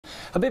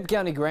A Bibb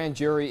County grand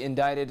jury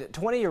indicted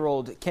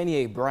 20-year-old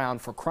Kenya Brown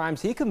for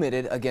crimes he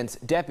committed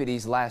against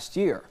deputies last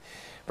year.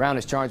 Brown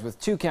is charged with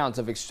 2 counts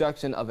of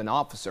obstruction of an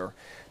officer,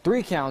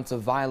 3 counts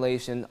of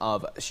violation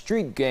of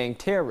street gang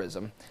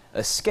terrorism,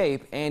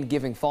 escape, and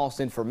giving false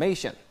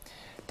information.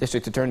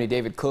 District Attorney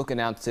David Cooke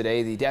announced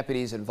today the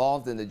deputies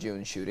involved in the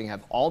June shooting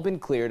have all been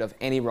cleared of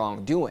any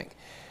wrongdoing.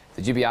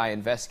 The GBI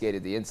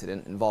investigated the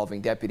incident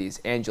involving deputies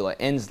Angela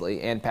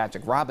Ensley and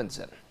Patrick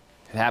Robinson.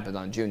 It happened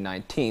on June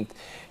 19th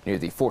near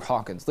the Fort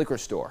Hawkins liquor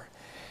store.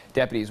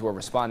 Deputies were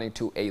responding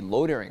to a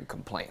loitering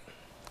complaint.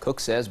 Cooke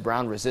says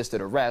Brown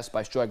resisted arrest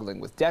by struggling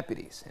with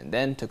deputies and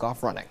then took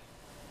off running.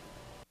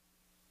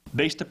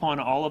 Based upon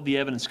all of the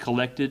evidence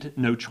collected,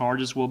 no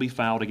charges will be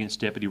filed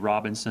against Deputy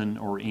Robinson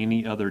or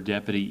any other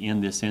deputy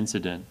in this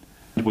incident.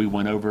 We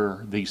went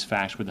over these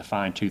facts with a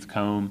fine-tooth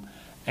comb,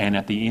 and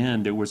at the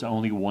end there was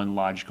only one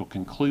logical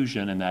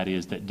conclusion, and that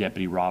is that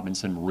Deputy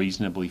Robinson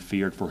reasonably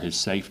feared for his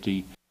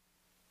safety.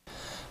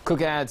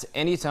 Cooke adds,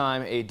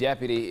 anytime a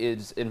deputy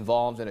is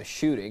involved in a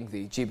shooting,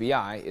 the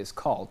GBI is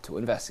called to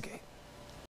investigate.